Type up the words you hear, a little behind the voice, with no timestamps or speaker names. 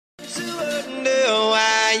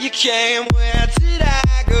you came, where did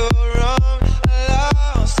I go wrong?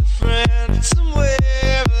 I lost a friend somewhere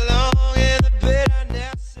along in the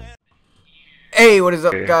bitterness. Hey, what is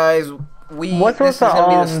up, guys? What's This is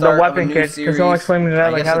gonna be the start the of a weapon new kit? series. Someone explain to that, I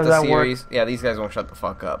like, guess how it's does a that work? series. Yeah, these guys won't shut the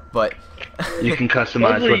fuck up, but You can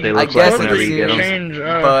customize what they I look guess like it's a whenever you get them. series.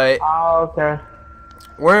 But Oh, okay.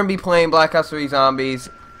 we're gonna be playing Black Ops 3 Zombies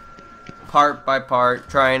part by part,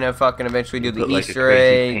 trying to fucking eventually do the Put like a Easter crazy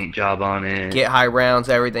egg, paint job on it. get high rounds,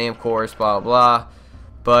 everything, of course, blah blah.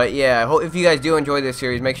 But yeah, I hope if you guys do enjoy this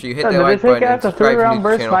series, make sure you hit that like button and subscribe to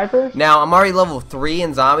the channel. Snipers? Now I'm already level 3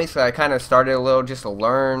 in zombies, so I kind of started a little just to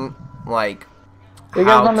learn like You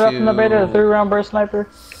guys remember up in the beta, the 3-round burst sniper?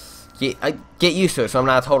 get used to it, so I'm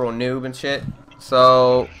not a total noob and shit.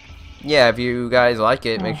 So yeah, if you guys like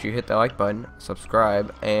it, make sure you hit that like button,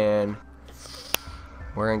 subscribe, and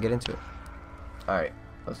we're gonna get into it. Alright,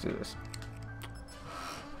 let's do this.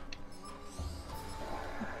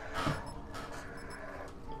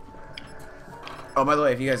 Oh, by the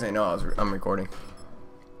way, if you guys didn't know, I'm recording.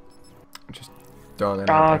 I'm just throwing that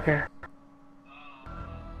out there. Okay.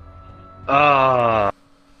 Ah,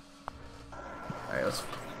 Alright, let's...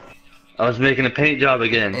 I was making a paint job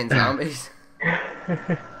again. And zombies?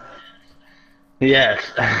 Yes.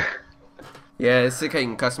 Yeah, it's sick how you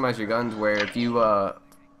can customize your guns where if you,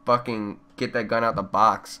 fucking get that gun out the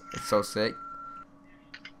box, it's so sick.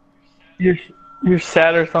 You're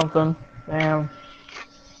sad or something. Damn.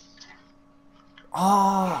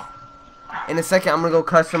 Oh! In a second, I'm gonna go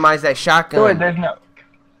customize that shotgun. Oh, wait, there's no...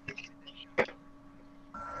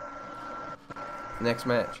 Next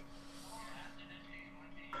match.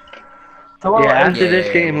 So, Yeah, after this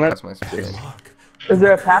yeah, game, we'll let's... customize some shit. is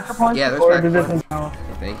there a pack point? Yeah, there's or pack did this points. no?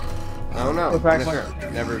 I think. I don't know. What pack I'm not point?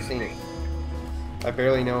 sure. Never seen it. I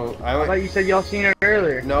barely know. I thought you said y'all seen it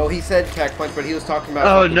earlier. No, he said pack punch, but he was talking about.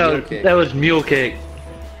 Oh fucking no, mule kick. that was mule kick.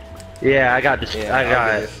 Yeah, I got this. Yeah, I I'll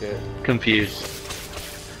got get this shit. confused.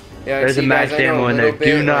 Yeah, There's see, a max guys, I know ammo a in little there. bit,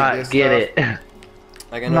 Do like, not this get stuff. it.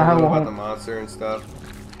 Like I know a little about the monster and stuff,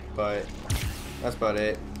 but that's about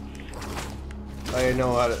it. I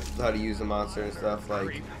know how to use the monster and stuff,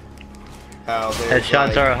 like how there's Headshots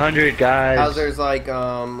like, are 100, guys. how there's like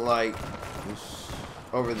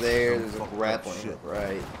over there there's a grappling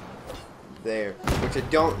right there, which I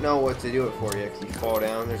don't know what to do it for yet, 'cause you fall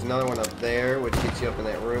down. There's another one up there which gets you up in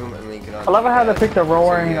that room, and then you can. I love how they picked the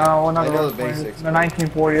roaring, so, yeah, well, not I know the the basics. the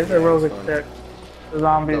 1940s. They're really fun. sick. The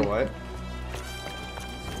zombies. The what?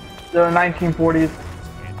 The 1940s.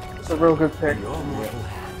 It's a real good pick. You now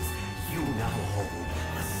hold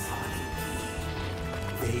Masani.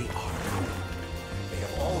 They are coming. They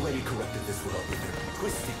have already corrupted this world with their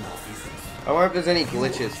twisted malfeasance. I wonder if there's any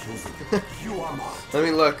glitches. You are marked. Let me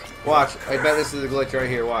look. Watch. I bet this is a glitch right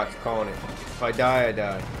here. Watch. Calling it. If I die, I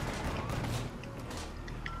die.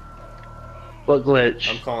 What glitch?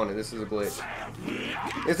 I'm calling it. This is a glitch.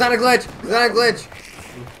 It's not a glitch. It's not a glitch.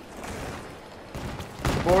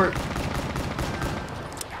 Support.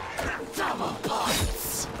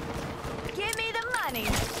 Give me the money.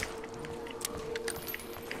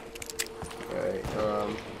 Alright,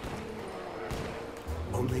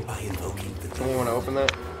 Only by invoking the someone want to open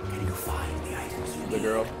that? can you find the items you The need.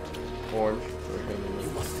 girl? Orange.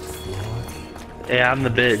 You must explore the Yeah, I'm the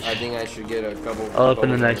bitch. I think I should get a couple. I'll open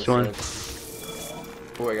the next one.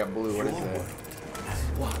 Oh, I got blue. What is that? as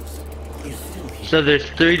it was. Is still here. So there's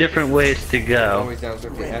 3 different ways to go. Always down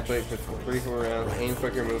swiftly. Activate for 3-4 rounds. Aim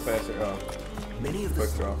quicker, move faster. Oh, Many of the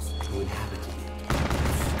quick draw. souls who inhabited it.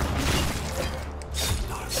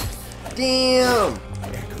 Damn!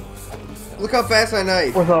 Look how fast I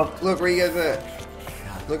knife. What's up? Look where you guys at.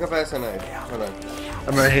 Look how fast I knife. Hold on.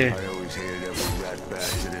 I'm right here. I always hated every rat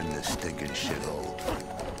bastard in this stinking shithole.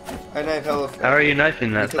 I knife hella fast. How are you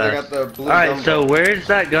knifing that Because I fast? got the blue Alright, dumbbell. so where's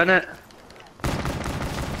that gun at?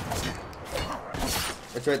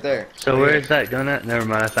 It's right there. So where's that gun at? Never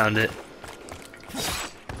mind, I found it.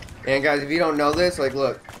 And guys, if you don't know this, like,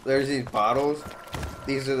 look, there's these bottles.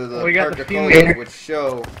 These are the We got perk the codes fumigator. which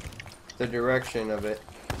show the direction of it,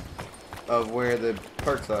 of where the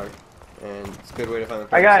perks are, and it's a good way to find the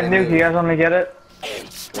perks. I got a Same nuke. with- You guys want me to get it?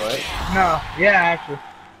 What? No. Yeah, actually.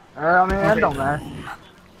 I mean, that don't matter.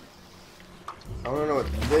 I want to know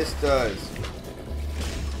what this does.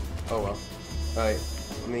 Oh well. Alright,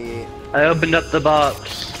 let me. I opened up the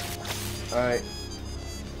box. Alright.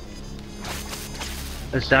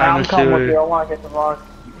 It's down I'm the coming with you. I sewer. want to get the box.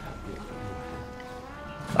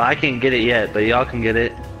 I can't get it yet, but y'all can get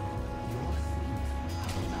it.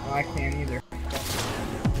 I can't either.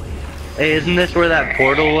 Hey, isn't this where that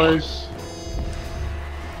portal was?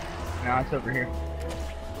 No, it's over here.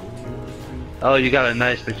 Oh, you got a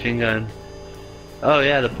nice machine gun. Oh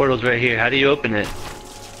yeah, the portal's right here. How do you open it?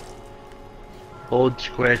 Hold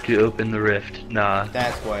square to open the rift. Nah,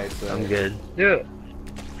 That's why it's. I'm good. Do it.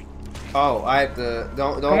 Oh, I have to.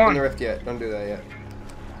 Don't Come open on. the rift yet. Don't do that yet.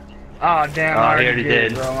 Oh damn! Oh, I he already already did,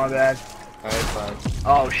 did. bro. My bad. Alright, it's fine.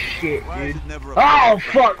 Oh shit, Why is dude. it never a Oh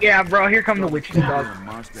fuck yeah, bro. Here come the witches, dog. a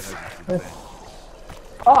monster has its revenge?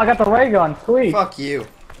 Oh, I got the ray gun. Sweet. Fuck you.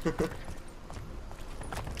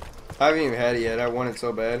 I haven't even had it yet. I want it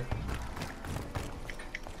so bad.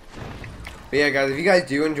 But yeah, guys, if you guys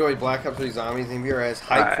do enjoy Black Ops 3 Zombies and if you're as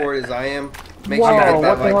hyped for it as I am, make sure you Whoa, hit that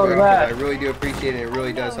what the like hell is button that? because I really do appreciate it. It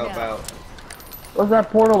really does help out. What's that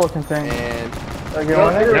portal looking thing? And Like, you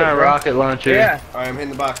want it? Got a rocket launcher. Yeah. alright, I'm hitting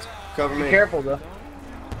the box. Cover Be me. careful though.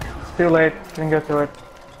 It's too late. Didn't get to it.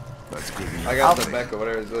 That's good enough. I got the Becca,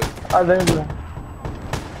 whatever it's like. Oh, there's the...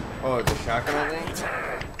 Oh, it's a shotgun, I think.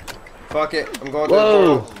 Fuck it, I'm going to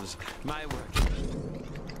Whoa. the portal.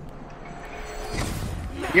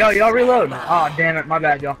 Yo, y'all reload. Oh damn it, my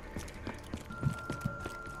bad, y'all.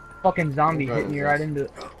 Fucking zombie Okay, hit me right into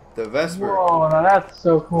it. The Vesper. Whoa, now that's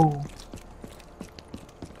so cool.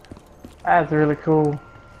 That's really cool.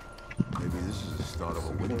 Maybe this is the start of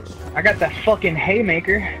a winter. I got that fucking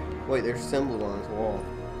haymaker. Wait, there's symbols on this wall.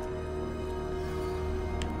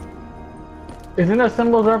 Isn't there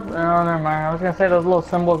symbols up? Oh, never mind. I was gonna say those little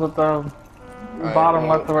symbols at the Alright, bottom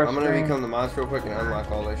well, left of our I'm gonna screen. become the monster real quick and unlock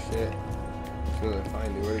all this shit. As soon as I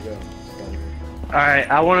find it, where'd it go? It's down here. Alright,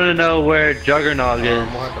 I wanted to know where Juggernaut is.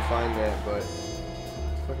 We'll have to find that, but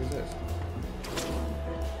what the fuck is this?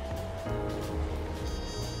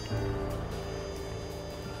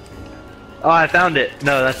 Oh, I found it.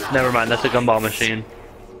 No, that's never mind. That's a gumball machine.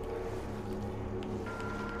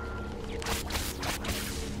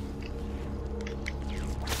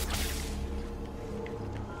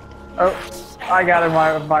 Oh, I got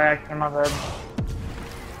it by accident, my bad.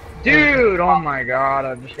 Dude, oh my god,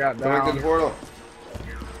 I just got Going through the down. portal.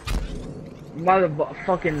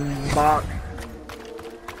 Motherfucking box.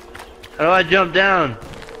 How do I jump down?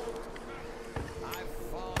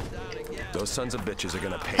 Those sons of bitches are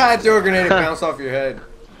gonna pay. Ah, throw a grenade and bounce off your head.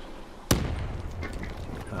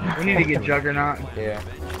 We need to get Juggernaut. Yeah.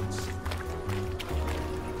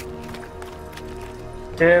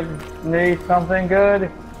 Give me something good.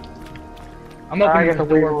 I'm I opening get the the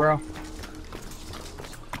door, wheel. bro.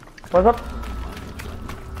 What's up?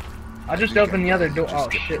 I just opened the other door. Oh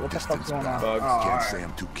shit, what the fuck's going on? Bugs. Oh, Can't alright. say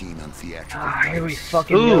I'm too keen on theatrical. Ah, here we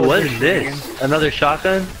fucking Ooh, go. what is this? Another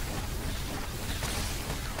shotgun?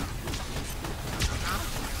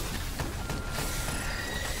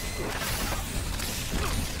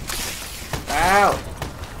 Ow!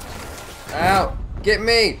 Ow! Get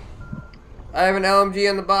me! I have an LMG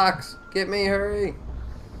in the box. Get me, hurry!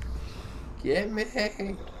 Get me!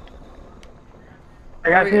 I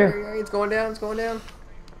got Hurry, you. hurry, hurry. It's going down, it's going down.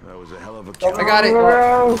 That was a hell of a I kill. got it!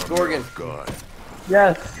 Bro. Gorgon. God.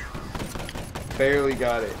 Yes. Barely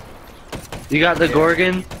got it. You got the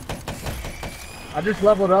Gorgon? I just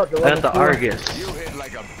leveled up to That's level the 4. Argus. You hit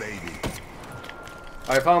like a baby.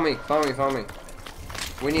 Alright, follow me, follow me, follow me.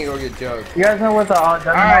 We need to go get Jug. You guys know what the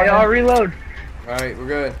Alright, y'all reload. Alright, we're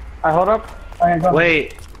good. I hold up. I ain't done.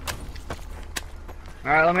 Wait,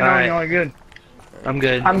 Alright, let me know when Alright. y'all are good. I'm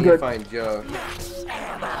good. I'm We need to good. find Jug.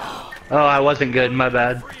 Oh, I wasn't good. My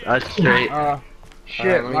bad. I was straight. Shit,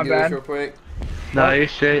 Alright, let me my do this bad. real quick. No, you're You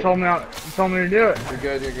straight. told me to do it. You're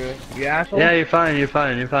good, you're good. You asshole. Yeah, you're fine. You're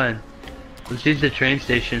fine. You're fine. Let's use the train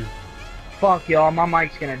station. Fuck y'all, my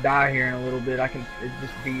mic's gonna die here in a little bit. I can it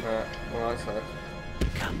just beat. Alright, well that sucks.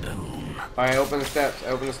 Alright, open the steps,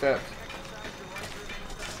 open the steps.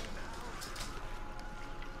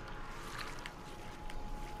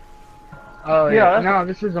 Oh Yeah, yeah. that's- No,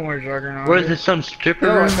 this isn't where Juggernaut. Where is this? Some stripper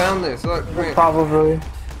No, I room? found this. Look, come here. Probably.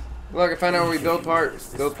 Look, I found out where we build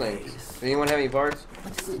parts, build things. Does anyone have any parts?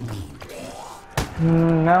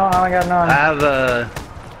 No, I got I none. have a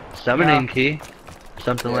summoning key.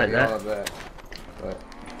 Something Yeah, like we all that. have that.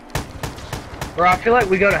 But Bro, I feel like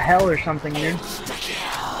we go to hell or something, dude.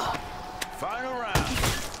 Final round.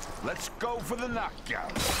 Let's go for the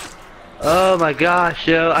knockout. Oh my gosh,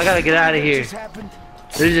 yo. I gotta get out of here. Just happened?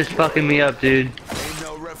 They're just fucking me up, dude. Ain't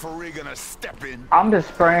no referee gonna step in. I'm just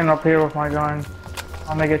spraying up here with my gun.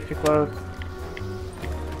 I'm gonna get you close.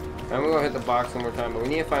 I'm gonna hit the box one more time, but we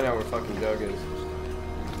need to find out where fucking Doug is.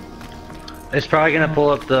 It's probably gonna pull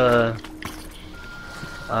up the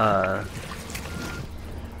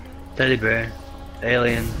teddy bear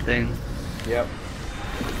alien thing. Yep.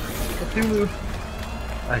 Cthulhu.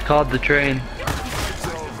 I called the train.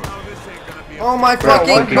 Oh my Bro,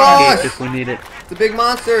 fucking fucking boss! escape if we need it. The big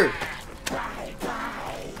monster!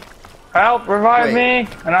 Help! Revive Wait.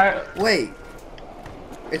 me! And I. Wait.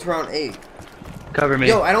 It's round 8. Cover me.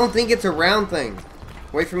 Yo, I don't think it's a round thing.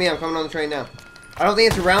 Wait for me, I'm coming on the train now. I don't think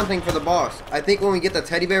it's a round thing for the boss. I think when we get the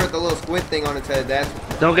teddy bear with the little squid thing on its head, that's...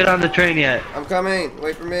 Don't get on the train yet. I'm coming.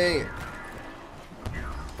 Wait for me.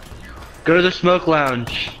 Go to the smoke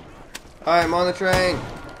lounge. Alright, I'm on the train.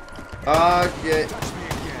 Oh, shit.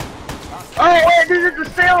 Oh wait, this is the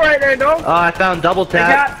sale right there, dog. Oh, I found double They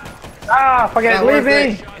tap. got. Fuck it, Not leave worth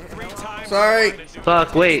me. it. Sorry.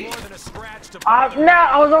 Fuck, wait. No,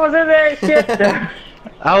 I was almost in there. Shit.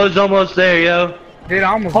 I was almost there, yo. Dude,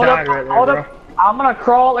 I almost Hold died up, right there, hold bro. up. I'm gonna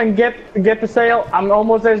crawl and get the sail. I'm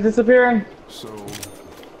almost there, it's disappearing. So,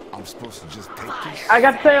 I'm supposed to just take this? I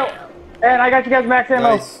got the sail, and I got you guys max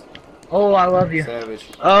ammo. Nice. Oh, I love you. Savage.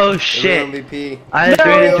 Oh The shit. real MVP. I just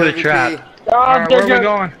No. ran into a MVP. trap. Oh, Alright, there where are we goes-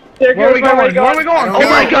 going? there Where are we goes my going? Where are we going? I Oh don't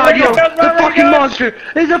my know. god, yo! There goes The my fucking gun. monster!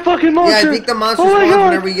 It's a fucking monster! Yeah, I think the monster Oh my spawns god!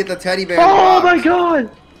 whenever you get the teddy bear. Oh my box.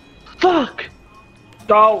 god! Fuck!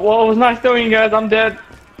 Oh, well, it was nice doing you guys. I'm dead.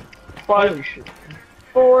 5,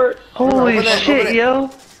 4. Holy Open it, shit, open it. yo!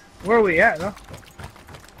 Where are we at, though?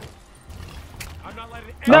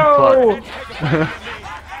 No!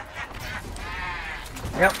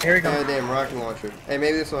 Yep, here we go. Goddamn rocket launcher. Hey,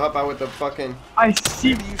 maybe this will help out with the fucking... I see.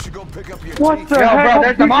 You should go pick up your What keys. the Yo, heck? bro,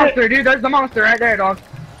 there's the How monster, dude. There's the monster right there, dog.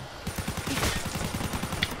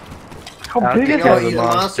 How big You is know what, that? he's a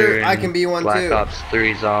monster, I can be one Black too. Ops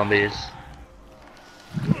 3 zombies.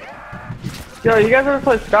 Yo, you guys ever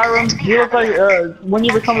play Skyrim? You look like, when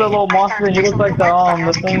you become that little monster, you look like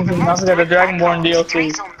the things in, I forget, the Dragonborn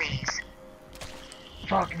DLC.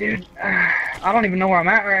 Fuck, dude. I don't even know where I'm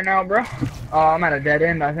at right now, bro. Oh, I'm at a dead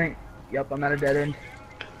end, I think. Yep, I'm at a dead end.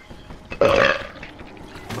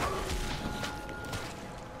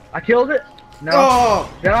 I killed it? No.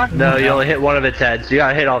 Oh! Did I? No, you only hit one of its heads. You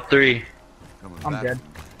gotta hit all 3. Coming I'm back. dead.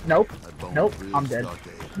 Nope. That bone Nope, really I'm dead. stuck, eh?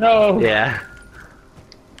 No. Yeah.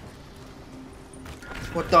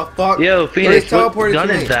 What the fuck? Yo, They Phoenix, what teleported gun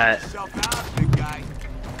to is me. that?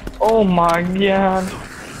 Oh my god.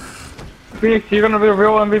 Phoenix, you're gonna be a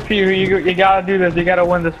real MVP. You gotta do this. You gotta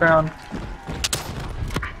win this round.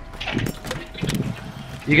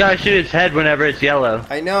 You gotta shoot its head whenever it's yellow.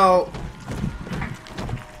 I know.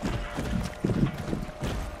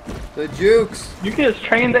 The jukes. You can just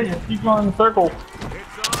train that and just keep going in a circle.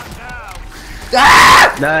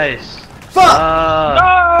 Ah! Nice. Fuck!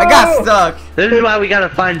 I I got stuck. This is why we gotta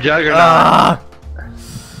find Juggernaut. Ah.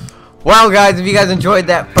 Well, guys, if you guys enjoyed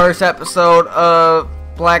that first episode of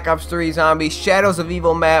Black Ops 3 Zombies Shadows of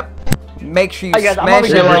Evil map, make sure you Hi guys, I'm smash over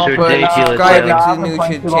the here like ridiculous, button, yeah. subscribe Yeah. to the new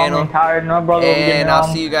YouTube channel, Tired. My brother will be getting and I'll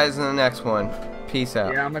on. see you guys in the next one. Peace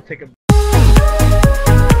out. Yeah, I'm gonna take a